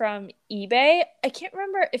deactivated from eBay. I can't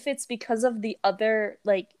remember if it's because of the other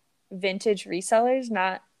like vintage resellers,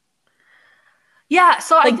 not. Yeah,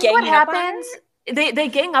 so like I think what happens, they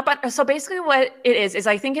gang up on. So basically, what it is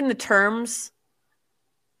I think in the terms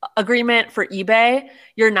agreement for eBay,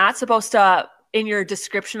 you're not supposed to, in your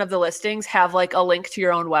description of the listings, have like a link to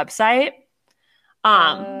your own website.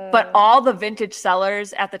 But all the vintage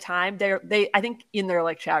sellers at the time, they I think in their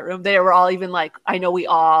like chat room, they were all even like, I know we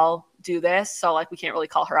all do this, so like we can't really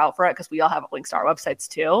call her out for it because we all have links to our websites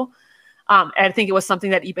too. And I think it was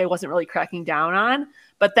something that eBay wasn't really cracking down on.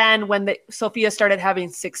 But then when Sophia started having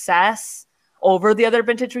success over the other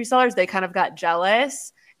vintage resellers, they kind of got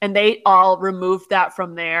jealous and they all removed that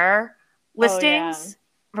from their listings,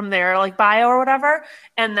 from their like bio or whatever.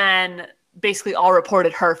 And then basically all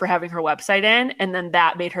reported her for having her website in, and then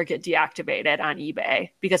that made her get deactivated on eBay,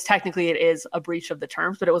 because technically it is a breach of the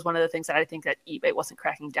terms, but it was one of the things that I think that eBay wasn't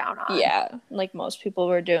cracking down on. Yeah, like most people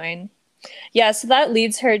were doing. Yeah, so that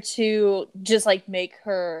leads her to just like make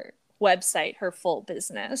her website her full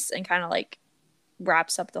business and kind of like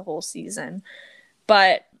wraps up the whole season.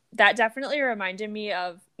 But that definitely reminded me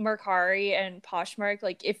of Mercari and Poshmark.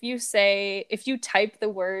 Like if you type the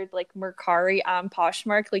word like Mercari on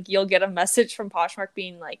Poshmark, like you'll get a message from Poshmark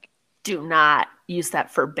being like, do not use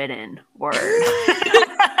that forbidden word.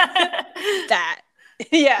 That.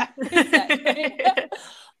 Yeah. Exactly.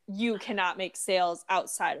 You cannot make sales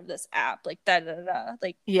outside of this app. Like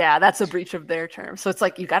like, yeah, that's a breach of their terms. So it's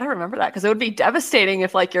like, you got to remember that, because it would be devastating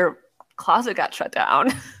if like your closet got shut down.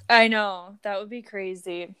 I know, that would be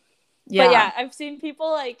crazy. Yeah. But yeah, I've seen people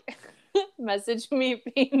like message me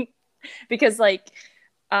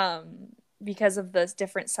because of the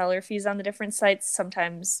different seller fees on the different sites,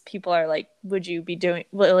 sometimes people are like, would you be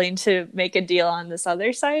willing to make a deal on this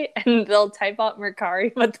other site? And they'll type out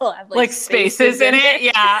Mercari, but they'll have like spaces in it.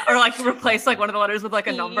 Yeah. Or like replace like one of the letters with like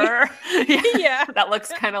a number. Yeah. That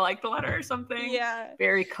looks kind of like the letter or something. Yeah.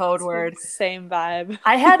 Very code word. Same vibe.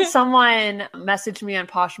 I had someone message me on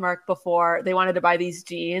Poshmark before. They wanted to buy these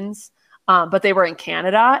jeans, but they were in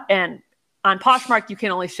Canada, and on Poshmark, you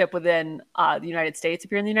can only ship within the United States if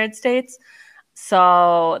you're in the United States.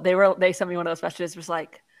 So they sent me one of those messages, was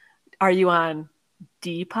like, are you on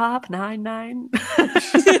Depop 99?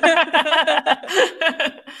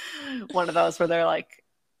 One of those where they're like,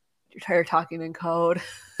 you're talking in code.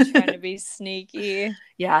 Trying to be sneaky.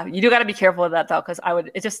 Yeah, you do got to be careful with that though, because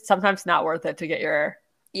it's just sometimes not worth it to get your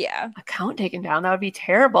account taken down. That would be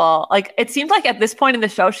terrible. Like it seemed like at this point in the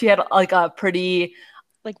show, she had like a pretty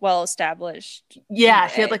like well-established. Yeah,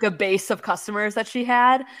 she had like a base of customers that she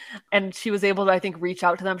had, and she was able to, I think, reach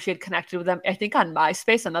out to them. She had connected with them, I think, on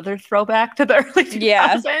MySpace, another throwback to the early 2000s.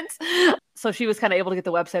 Yeah. So she was kind of able to get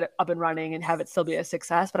the website up and running and have it still be a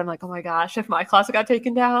success. But I'm like, oh my gosh, if my closet got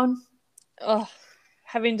taken down. Oh,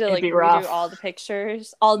 having to like redo all the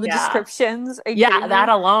pictures, all the descriptions. Yeah, that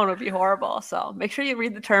alone would be horrible. So make sure you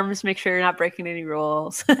read the terms, make sure you're not breaking any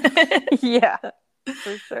rules. Yeah,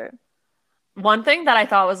 for sure. One thing that I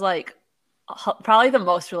thought was like probably the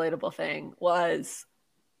most relatable thing was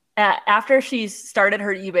after she started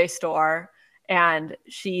her eBay store and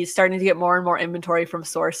she's starting to get more and more inventory from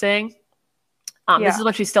sourcing, This is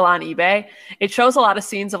when she's still on eBay. It shows a lot of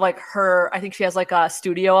scenes of like her, I think she has like a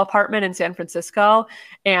studio apartment in San Francisco,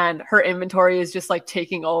 and her inventory is just like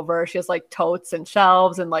taking over. She has like totes and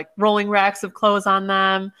shelves and like rolling racks of clothes on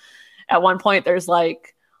them. At one point, there's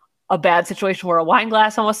like a bad situation where a wine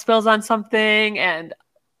glass almost spills on something, and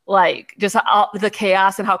like just all the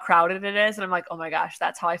chaos and how crowded it is. And I'm like, oh my gosh,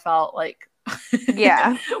 that's how I felt like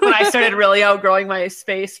Yeah. when I started really outgrowing my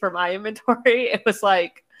space for my inventory. It was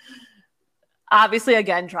like, obviously,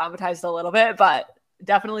 again, traumatized a little bit, but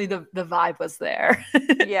definitely the vibe was there.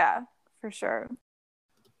 Yeah, for sure.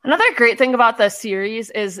 Another great thing about the series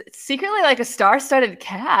is it's secretly like a star-studded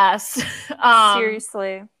cast.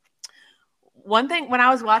 Seriously. One thing, when I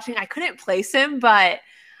was watching, I couldn't place him, but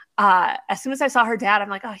as soon as I saw her dad, I'm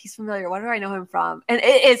like, oh, he's familiar. Where do I know him from? And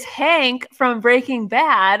it is Hank from Breaking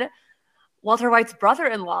Bad, Walter White's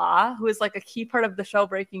brother-in-law, who is like a key part of the show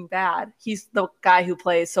Breaking Bad. He's the guy who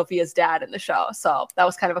plays Sophia's dad in the show. So that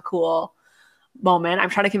was kind of a cool moment. I'm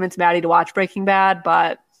trying to convince Maddie to watch Breaking Bad,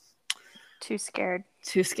 but Too scared.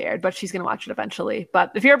 but she's going to watch it eventually.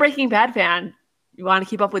 But if you're a Breaking Bad fan, you want to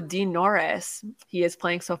keep up with Dean Norris. He is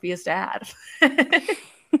playing Sophia's dad.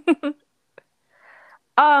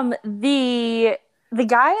 The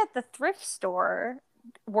guy at the thrift store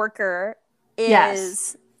worker is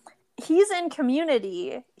Yes. He's in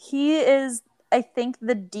Community. He is, I think,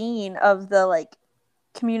 the dean of the like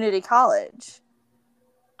community college.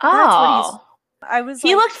 Oh, I was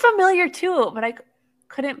he like, looked familiar too, but I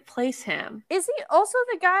couldn't place him. is he also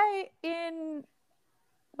the guy in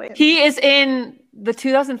Wait. He is in the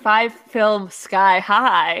 2005 film Sky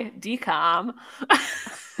High, DCOM.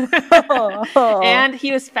 And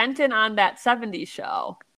he was Fenton on that 70s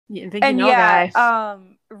show. Guy.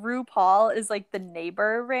 RuPaul is like the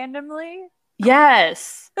neighbor randomly.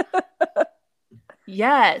 Yes.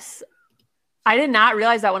 Yes. I did not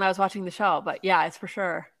realize that when I was watching the show, but yeah, it's for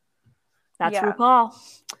sure. That's RuPaul.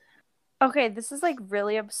 Okay, this is like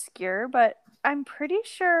really obscure, but I'm pretty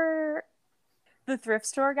sure the thrift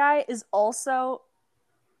store guy is also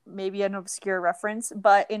maybe an obscure reference,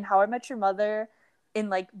 but in How I Met Your Mother, in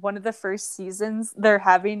like one of the first seasons,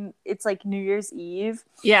 it's like New Year's Eve.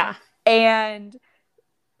 Yeah. And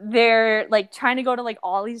they're like trying to go to like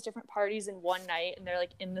all these different parties in one night, and they're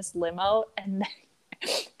like in this limo, and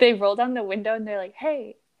they roll down the window and they're like,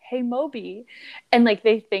 hey Moby, and like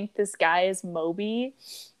they think this guy is Moby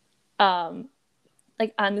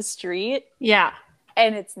like on the street. Yeah.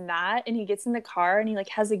 And it's not, and he gets in the car and he like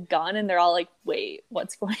has a gun, and they're all like, wait,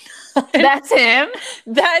 what's going on? That's him.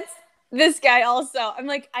 That's this guy also. I'm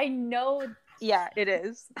like, I know. Yeah, it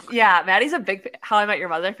is. Yeah, Maddie's a big How I Met Your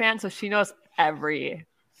Mother fan, so she knows every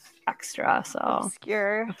extra. So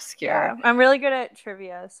obscure. Yeah. I'm really good at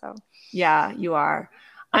trivia, so yeah, you are.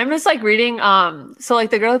 I'm just like reading. So like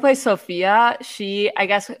the girl who plays Sophia, she I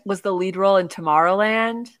guess was the lead role in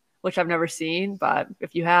Tomorrowland, which I've never seen, but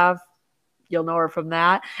if you have, you'll know her from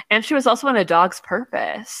that. And she was also in A Dog's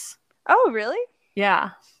Purpose. Oh, really?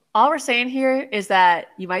 Yeah. All we're saying here is that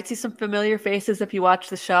you might see some familiar faces if you watch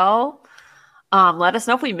the show. Let us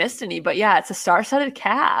know if we missed any. But yeah, it's a star-studded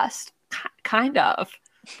cast. Kind of.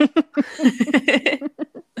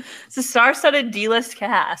 It's a star-studded D-list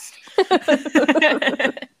cast.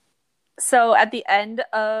 So at the end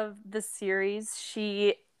of the series,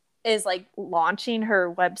 she is like launching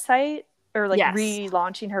her website, or like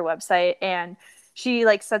relaunching her website, and she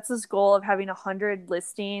like sets this goal of having 100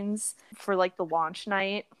 listings for like the launch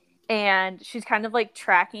night, and she's kind of like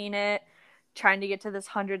tracking it, trying to get to this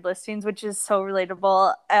 100 listings, which is so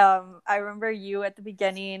relatable. I remember you at the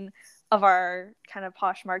beginning of our kind of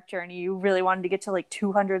Poshmark journey, you really wanted to get to like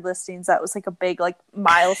 200 listings. That was like a big like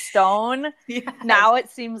milestone. Yes. Now it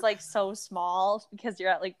seems like so small because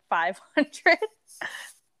you're at like 500.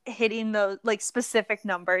 Hitting those like specific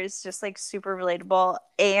numbers, just like super relatable.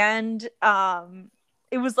 And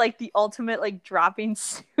it was like the ultimate like dropping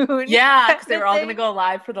soon. Yeah, because they were all gonna go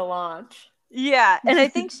live for the launch. Yeah, and I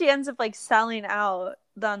think she ends up like selling out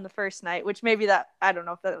on the first night, which maybe that, I don't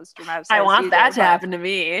know if that was dramatic. I want that to happen to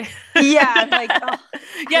me. Yeah, I'm like, oh,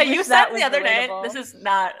 yeah, you said the other day, this is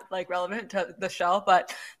not like relevant to the show,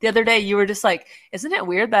 but the other day you were just like, isn't it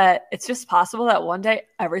weird that it's just possible that one day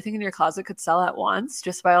everything in your closet could sell at once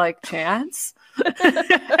just by like chance?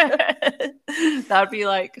 That would be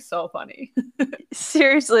like so funny.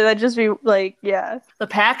 Seriously, that'd just be like, yeah. The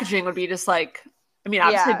packaging would be just like, I mean,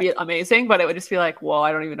 obviously it'd be amazing, but it would just be like, whoa,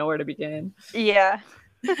 I don't even know where to begin. Yeah.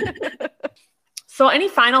 So any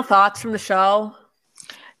final thoughts from the show?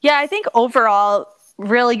 Yeah, I think overall,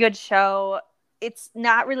 really good show. It's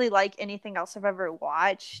not really like anything else I've ever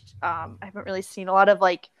watched. I haven't really seen a lot of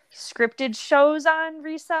like scripted shows on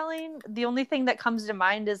reselling. The only thing that comes to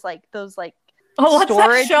mind is like those like what's that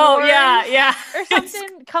Storage show? Wars Yeah. or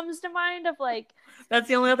something comes to mind of like That's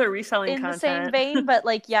the only other reselling in content. the same vein, but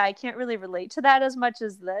like, yeah, I can't really relate to that as much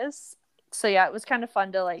as this. So yeah, it was kind of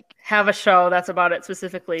fun to like have a show that's about it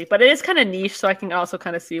specifically, but it is kind of niche, so I can also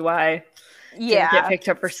kind of see why it didn't get picked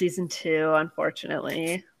up for season 2,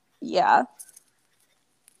 unfortunately. Yeah,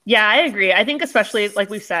 I agree. I think especially like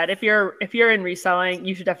we've said, if you're in reselling,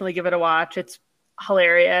 you should definitely give it a watch. It's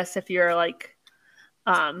hilarious if you're like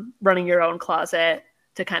running your own closet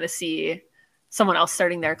to kind of see someone else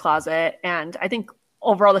starting their closet. And I think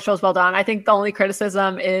overall the show's well done. I think the only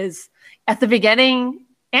criticism is at the beginning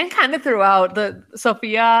and kind of throughout, the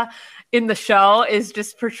Sophia in the show is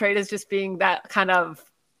just portrayed as just being that kind of,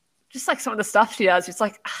 just like some of the stuff she does, it's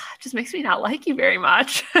like, it just makes me not like you very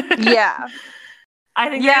much. Yeah. I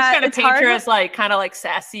think they just kind of paint her as like kind of like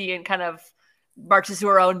sassy and kind of marches to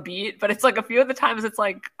her own beat. But it's like a few of the times it's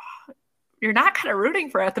like, you're not kind of rooting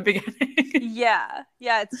for her at the beginning. Yeah.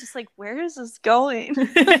 It's just like, where is this going?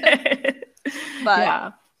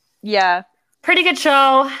 But yeah. Pretty good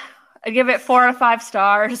show. I give it 4 out of 5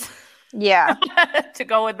 stars. Yeah. To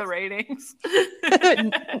go with the ratings.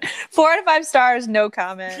 4 out of 5 stars, no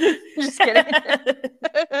comment. Just kidding.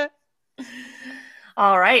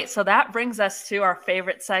 All right. So that brings us to our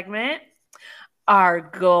favorite segment, our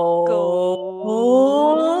goals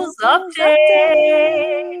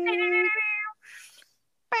update.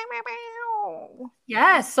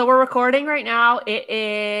 Yes. So we're recording right now. It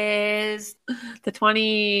is the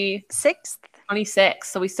 26th.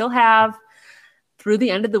 So we still have through the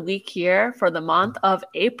end of the week here for the month of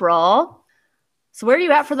April. So where are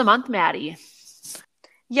you at for the month, Maddie?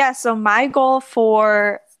 Yeah, so my goal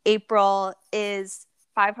for April is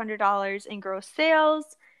 $500 in gross sales.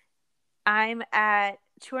 I'm at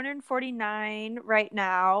 249 right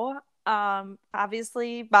now.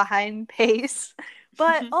 Obviously behind pace,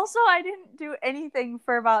 but also I didn't do anything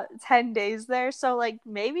for about 10 days there. So like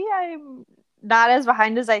maybe I'm not as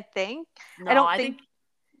behind as I think. No, I think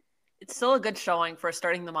it's still a good showing for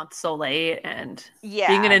starting the month so late and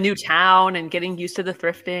being in a new town and getting used to the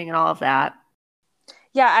thrifting and all of that.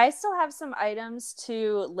 Yeah, I still have some items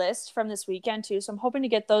to list from this weekend too, so I'm hoping to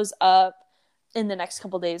get those up in the next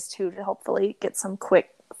couple days too to hopefully get some quick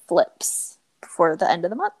flips before the end of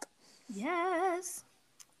the month. Yes.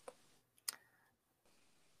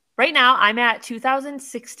 Right now, I'm at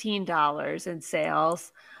 $2,016 in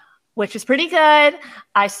sales, which is pretty good.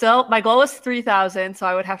 My goal was $3,000, so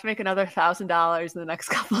I would have to make another $1,000 in the next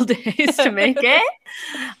couple of days to make it.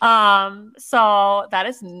 So that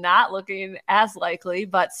is not looking as likely,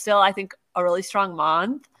 but still, I think a really strong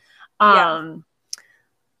month. For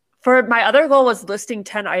my other goal was listing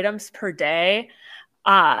 10 items per day.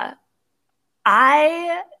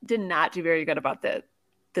 I did not do very good about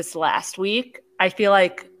this last week. I feel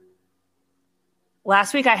like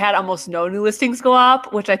last week I had almost no new listings go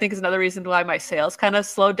up, which I think is another reason why my sales kind of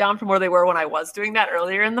slowed down from where they were when I was doing that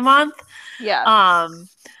earlier in the month. Yeah.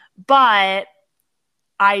 But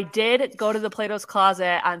I did go to the Plato's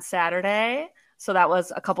Closet on Saturday. So that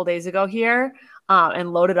was a couple days ago here,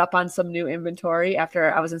 and loaded up on some new inventory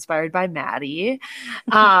after I was inspired by Maddie.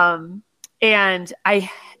 And I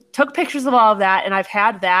took pictures of all of that, and I've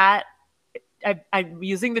had that. I'm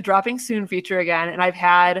using the dropping soon feature again, and I've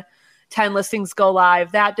had 10 listings go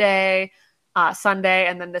live that day, Sunday,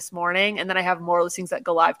 and then this morning. And then I have more listings that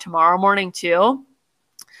go live tomorrow morning too.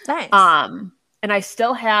 Nice. And I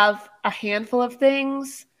still have a handful of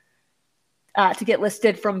things to get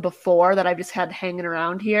listed from before that I've just had hanging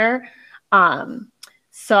around here.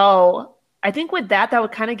 So I think with that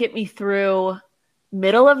would kind of get me through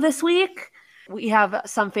middle of this week. We have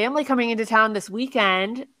some family coming into town this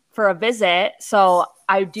weekend for a visit. So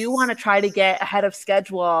I do want to try to get ahead of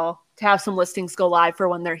schedule to have some listings go live for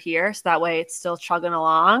when they're here. So that way it's still chugging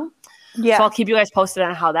along. Yeah. So I'll keep you guys posted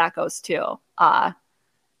on how that goes too.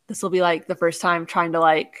 This will be like the first time trying to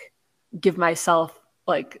like give myself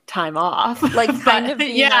like time off. Like kind of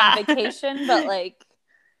being on vacation, but like.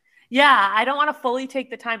 Yeah, I don't want to fully take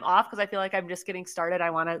the time off because I feel like I'm just getting started. I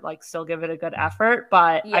want to like still give it a good effort,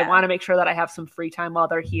 but I want to make sure that I have some free time while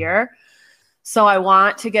they're here. So I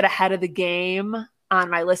want to get ahead of the game on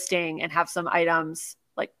my listing and have some items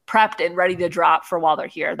like prepped and ready to drop for while they're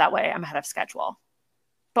here. That way I'm ahead of schedule.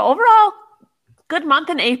 But overall, good month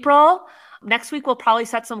in April. Next week, we'll probably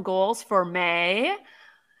set some goals for May,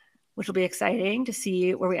 which will be exciting to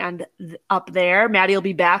see where we end up there. Maddie will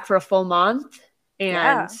be back for a full month,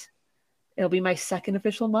 and it'll be my second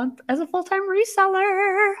official month as a full-time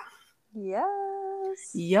reseller.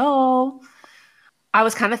 Yes. Yo. I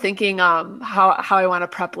was kind of thinking how I want to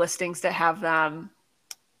prep listings to have them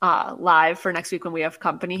live for next week when we have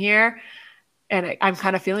company here. And I'm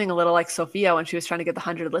kind of feeling a little like Sophia when she was trying to get the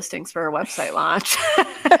 100 listings for her website launch.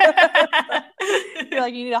 You're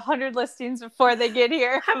like, you need 100 listings before they get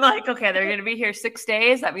here. I'm like, okay, they're going to be here 6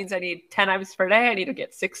 days. That means I need 10 items per day. I need to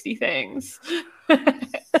get 60 things.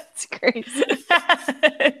 That's crazy.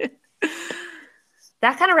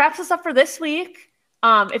 That kind of wraps us up for this week.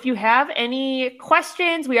 If you have any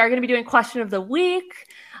questions, we are going to be doing question of the week.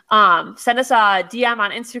 Send us a DM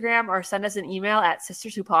on Instagram or send us an email at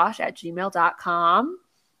sisterswhoposh@gmail.com.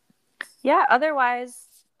 Yeah, otherwise,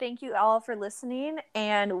 thank you all for listening,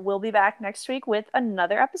 and we'll be back next week with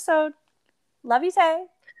another episode. Love you, Tay.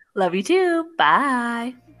 Love you too.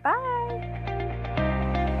 Bye. Bye.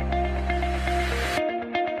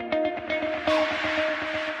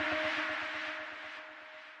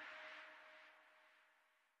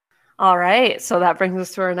 All right, so that brings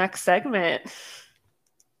us to our next segment.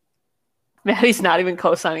 Maddie's not even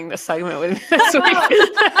co-signing this segment with me this week.